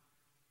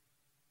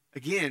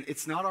 Again,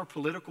 it's not our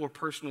political or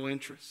personal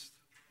interest.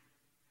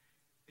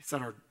 It's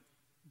that our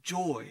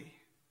joy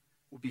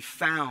will be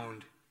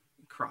found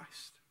in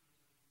Christ.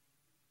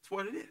 That's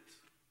what it is.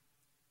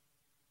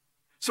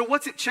 So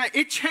what's it change?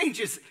 It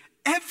changes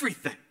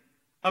everything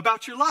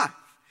about your life.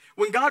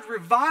 When God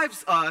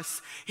revives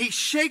us, he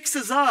shakes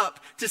us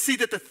up to see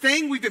that the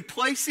thing we've been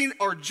placing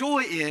our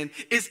joy in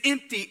is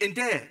empty and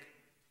dead.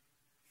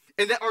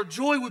 And that our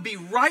joy would be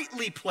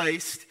rightly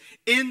placed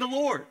in the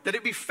Lord. That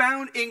it be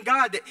found in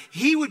God. That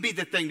he would be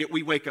the thing that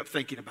we wake up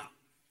thinking about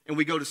and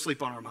we go to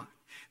sleep on our mind.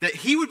 That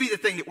he would be the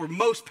thing that we're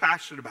most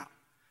passionate about.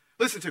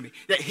 Listen to me.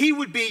 That he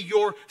would be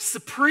your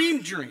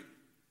supreme dream.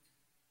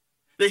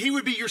 That he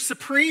would be your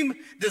supreme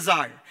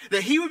desire.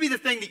 That he would be the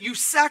thing that you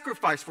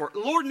sacrifice for.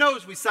 Lord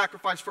knows we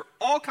sacrifice for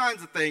all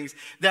kinds of things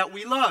that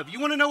we love. You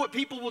want to know what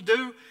people will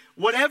do?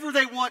 Whatever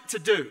they want to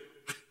do.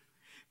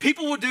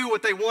 People will do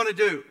what they want to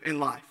do in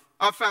life.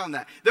 I've found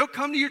that. They'll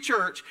come to your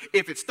church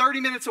if it's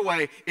 30 minutes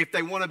away if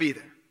they want to be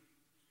there.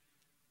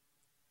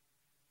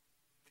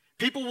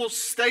 People will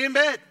stay in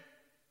bed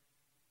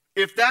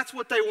if that's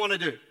what they want to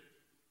do.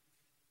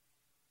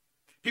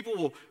 People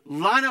will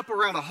line up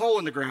around a hole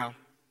in the ground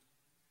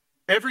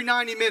every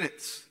 90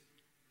 minutes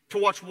to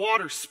watch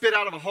water spit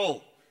out of a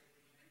hole.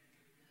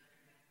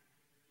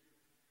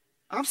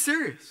 I'm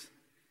serious.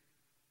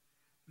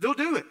 They'll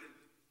do it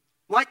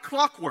like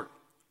clockwork.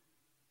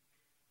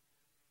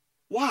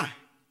 Why?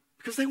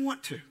 Because they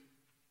want to.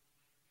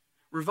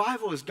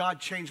 Revival is God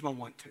change my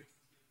want to.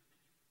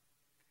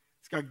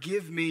 It's God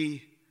give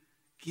me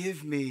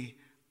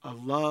a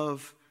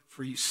love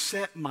for you.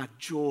 Set my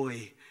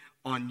joy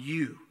on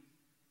you.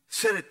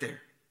 Set it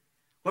there.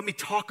 Let me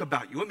talk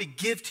about you. Let me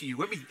give to you.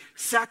 Let me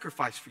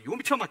sacrifice for you. Let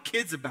me tell my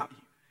kids about you.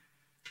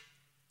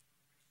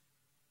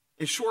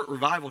 In short,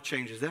 revival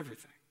changes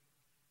everything.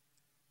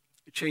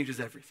 It changes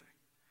everything.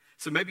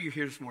 So maybe you're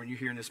here this morning, you're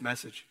hearing this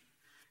message.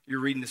 You're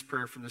reading this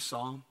prayer from this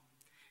psalm.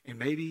 And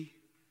maybe,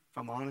 if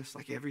I'm honest,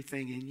 like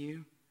everything in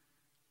you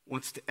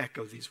wants to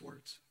echo these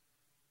words.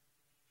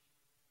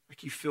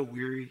 Like you feel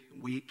weary,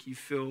 weak, you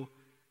feel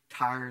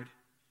tired,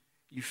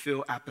 you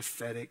feel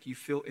apathetic, you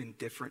feel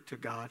indifferent to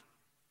God.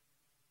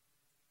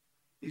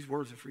 These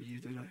words are for you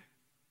today.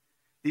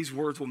 These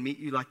words will meet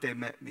you like they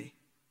met me.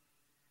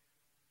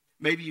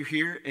 Maybe you're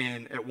here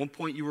and at one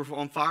point you were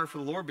on fire for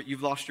the Lord, but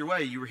you've lost your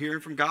way. You were hearing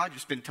from God, you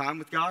spent time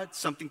with God,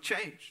 something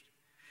changed.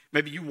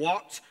 Maybe you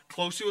walked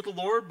closely with the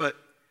Lord, but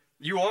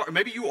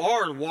maybe you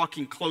are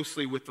walking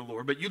closely with the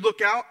Lord, but you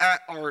look out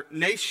at our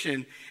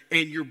nation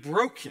and you're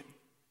broken.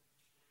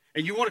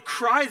 And you want to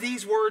cry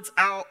these words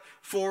out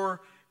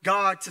for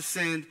God to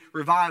send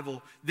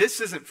revival.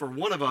 This isn't for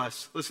one of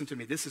us. Listen to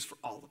me. This is for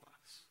all of us.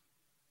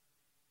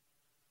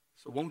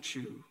 So won't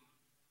you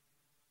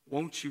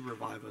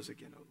revive us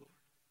again, oh Lord?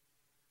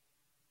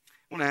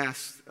 I want to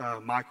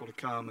ask Michael to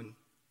come, and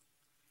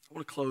I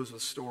want to close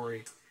with a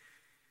story.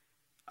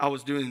 I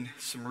was doing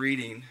some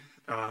reading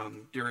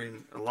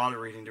during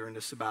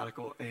this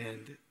sabbatical,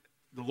 and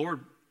the Lord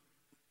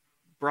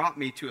brought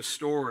me to a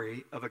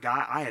story of a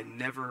guy I had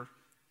never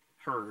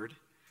heard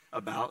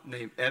about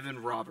named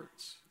Evan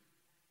Roberts.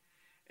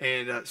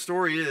 And the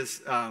story is,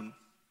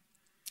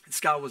 this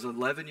guy was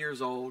 11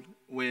 years old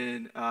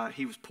when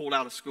he was pulled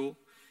out of school.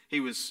 He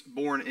was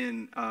born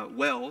in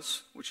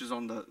Wales, which is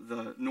on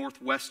the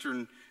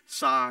northwestern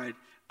side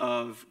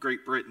of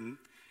Great Britain.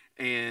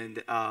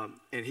 And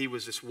he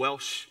was this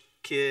Welsh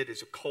kid.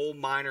 He's a coal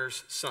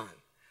miner's son.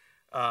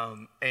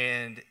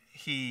 And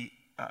he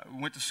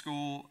went to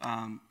school,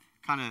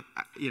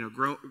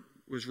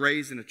 was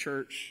raised in a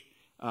church,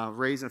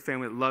 raised in a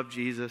family that loved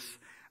Jesus,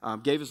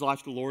 gave his life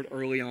to the Lord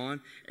early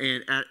on.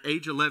 And at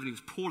age 11, he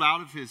was pulled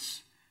out of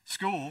his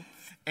school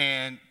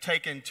and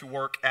taken to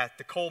work at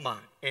the coal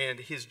mine. And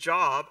his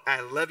job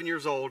at 11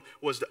 years old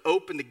was to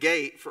open the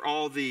gate for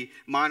all the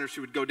miners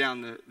who would go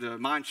down the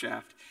mine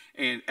shaft.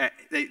 And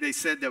they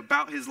said that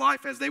about his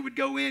life, as they would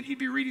go in, he'd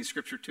be reading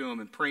scripture to them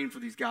and praying for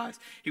these guys.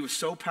 He was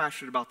so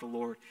passionate about the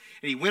Lord.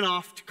 And he went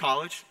off to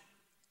college.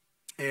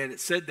 And it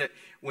said that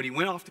when he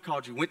went off to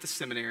college, he went to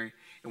seminary.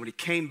 And when he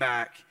came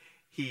back,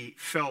 he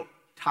felt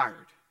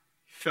tired.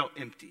 He felt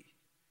empty.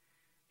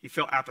 He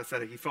felt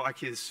apathetic. He felt like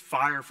his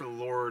fire for the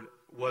Lord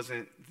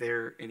wasn't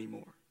there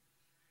anymore.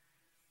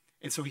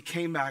 And so he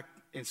came back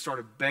and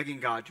started begging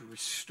God to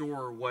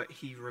restore what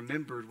he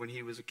remembered when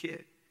he was a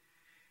kid.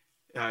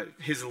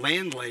 His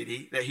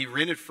landlady that he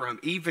rented from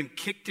even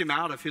kicked him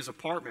out of his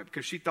apartment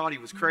because she thought he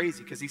was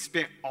crazy because he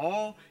spent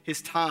all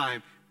his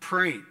time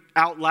praying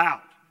out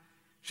loud.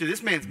 She said,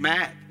 this man's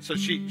mad. So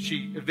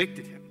she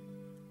evicted him.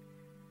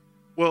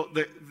 Well,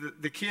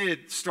 the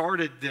kid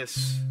started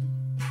this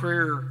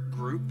prayer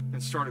group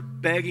and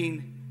started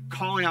begging,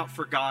 calling out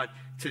for God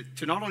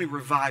to not only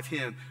revive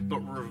him, but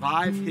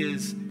revive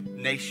his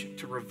nation,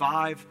 to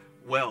revive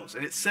Wales.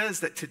 And it says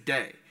that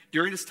today,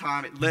 during this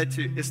time, it led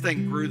to, this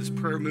thing grew, this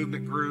prayer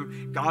movement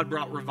grew. God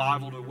brought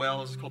revival to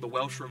Wales. It's called the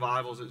Welsh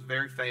Revivals. It was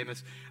very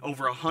famous.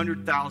 Over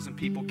 100,000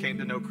 people came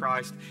to know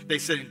Christ. They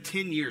said in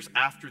 10 years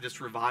after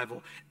this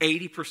revival,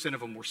 80%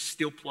 of them were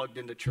still plugged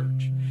into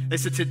church. They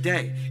said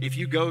today, if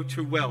you go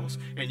to Wales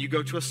and you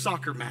go to a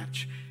soccer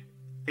match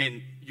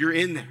and you're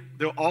in there,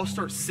 they'll all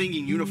start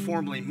singing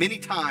uniformly, many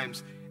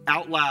times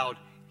out loud,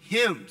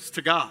 hymns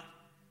to God.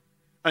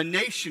 A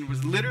nation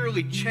was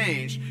literally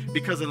changed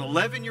because an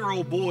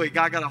 11-year-old boy,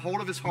 God got a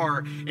hold of his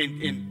heart,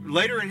 and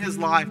later in his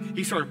life,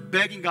 he started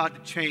begging God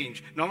to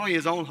change not only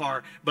his own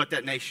heart, but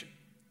that nation,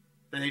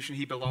 the nation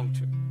he belonged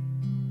to.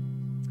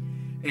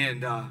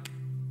 And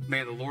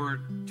man, the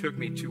Lord took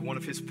me to one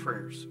of his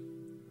prayers,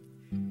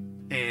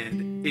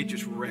 and it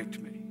just wrecked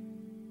me.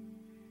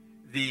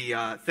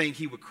 The thing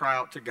he would cry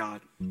out to God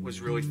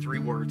was really 3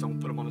 words. I'm going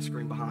to put them on the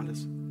screen behind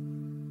us.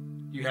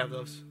 You have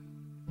those?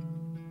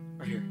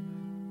 Right here.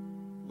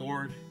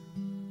 Lord,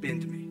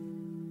 bend me.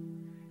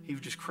 He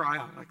would just cry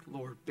out like,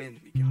 Lord, bend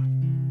me,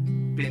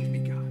 God. Bend me,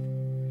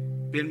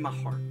 God. Bend my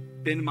heart.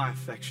 Bend my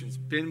affections.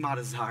 Bend my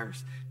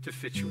desires to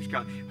fit yours,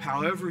 God.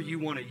 However you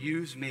want to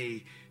use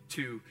me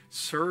to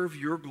serve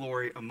your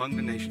glory among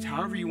the nations,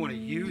 however you want to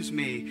use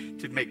me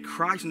to make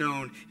Christ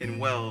known in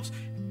Wales,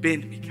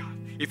 bend me, God.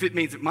 If it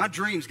means that my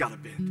dreams got to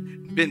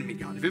bend me,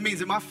 God. If it means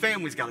that my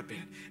family's got to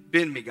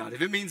bend me, God.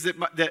 If it means that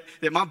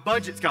my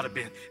budget's got to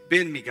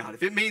bend me, God.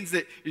 If it means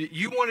that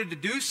you wanted to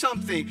do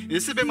something,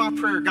 this has been my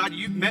prayer, God,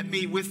 you met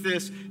me with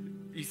this.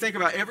 You think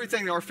about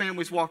everything that our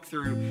families walked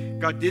through.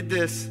 God did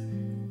this.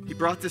 He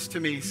brought this to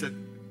me. He said,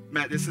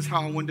 Matt, this is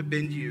how I wanted to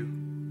bend you.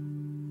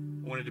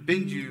 I wanted to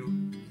bend you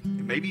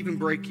and maybe even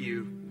break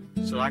you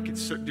so that I could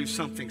do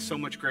something so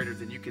much greater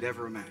than you could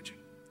ever imagine.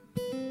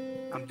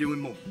 I'm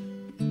doing more.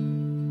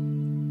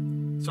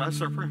 So I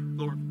started praying,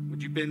 Lord,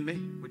 would you bend me?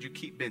 Would you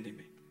keep bending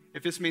me?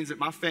 If this means that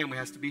my family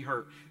has to be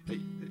hurt, that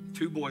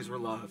 2 boys were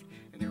loved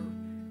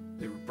and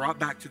they were brought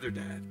back to their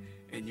dad,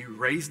 and you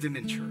raised them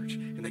in church,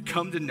 and they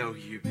come to know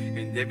you,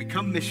 and they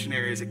become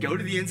missionaries that go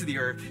to the ends of the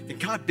earth, then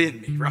God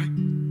bend me, right?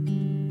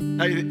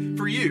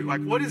 For you,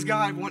 like, what does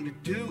God want to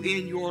do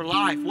in your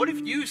life? What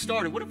if we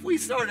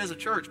started as a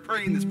church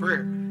praying this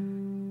prayer?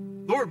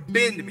 Lord,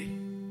 bend me.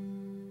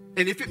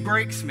 And if it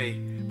breaks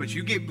me, but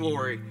you get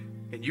glory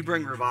and you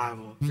bring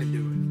revival, then do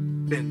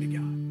it. Bend me,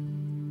 God.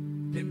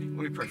 Bend me.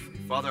 Let me pray for you.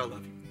 Father, I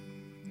love you.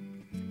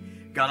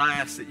 God, I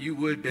ask that you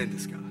would bend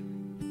us, God.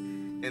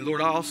 And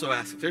Lord, I also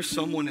ask if there's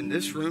someone in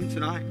this room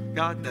tonight,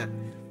 God,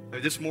 or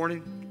this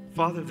morning,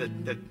 Father,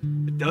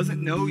 that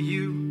doesn't know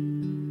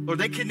you, or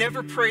they can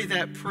never pray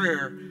that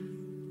prayer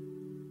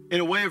in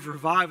a way of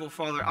revival,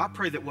 Father, I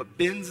pray that what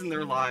bends in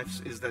their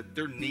lives is that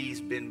their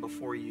knees bend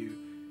before you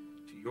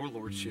to your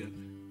lordship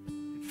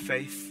in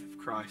faith of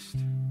Christ.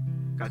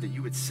 God, that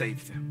you would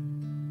save them.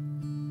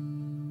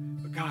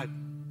 But God,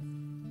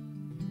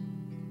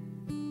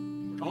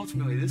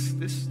 ultimately, this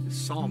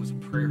psalm is a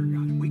prayer,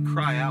 God. And we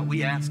cry out,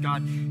 we ask,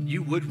 God,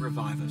 you would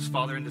revive us.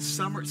 Father, in the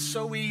summer, it's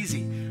so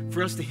easy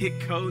for us to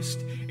hit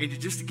coast and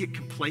to get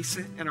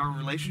complacent in our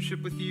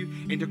relationship with you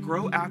and to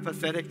grow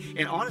apathetic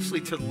and honestly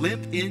to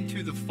limp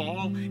into the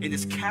fall in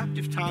this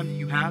captive time that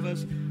you have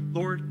us,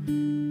 Lord.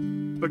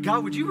 But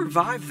God, would you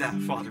revive that,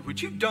 Father?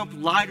 Would you dump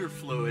lighter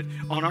fluid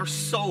on our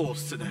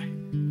souls today?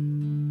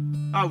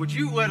 Would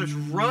you let us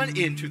run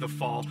into the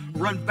fall,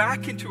 run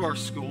back into our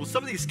schools?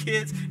 Some of these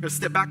kids are going to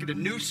step back into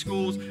new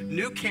schools,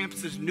 new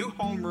campuses, new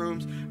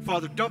homerooms.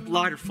 Father, dump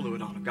lighter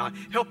fluid on them, God.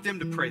 Help them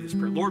to pray this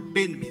prayer. Lord,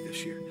 bend me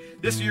this year.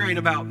 This year ain't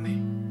about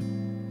me.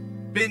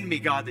 Bend me,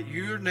 God, that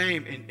your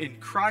name in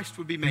Christ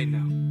would be made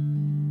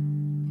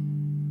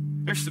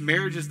known. There's some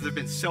marriages that have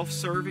been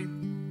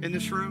self-serving in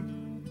this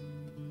room.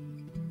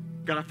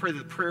 God, I pray that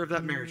the prayer of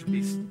that marriage would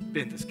be,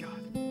 bend us,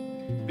 God.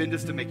 Bend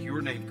us to make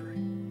your name great.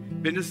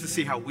 Bend us to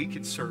see how we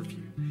can serve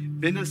you.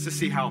 Bend us to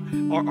see how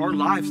our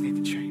lives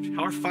need to change,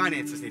 how our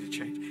finances need to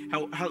change,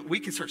 how we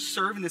can start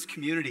serving this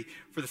community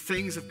for the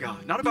things of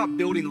God. Not about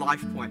building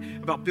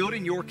LifePoint, about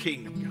building your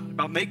kingdom, God,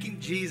 about making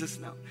Jesus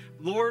known.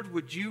 Lord,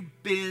 would you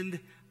bend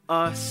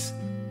us,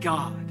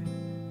 God?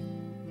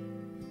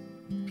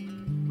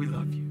 We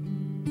love you.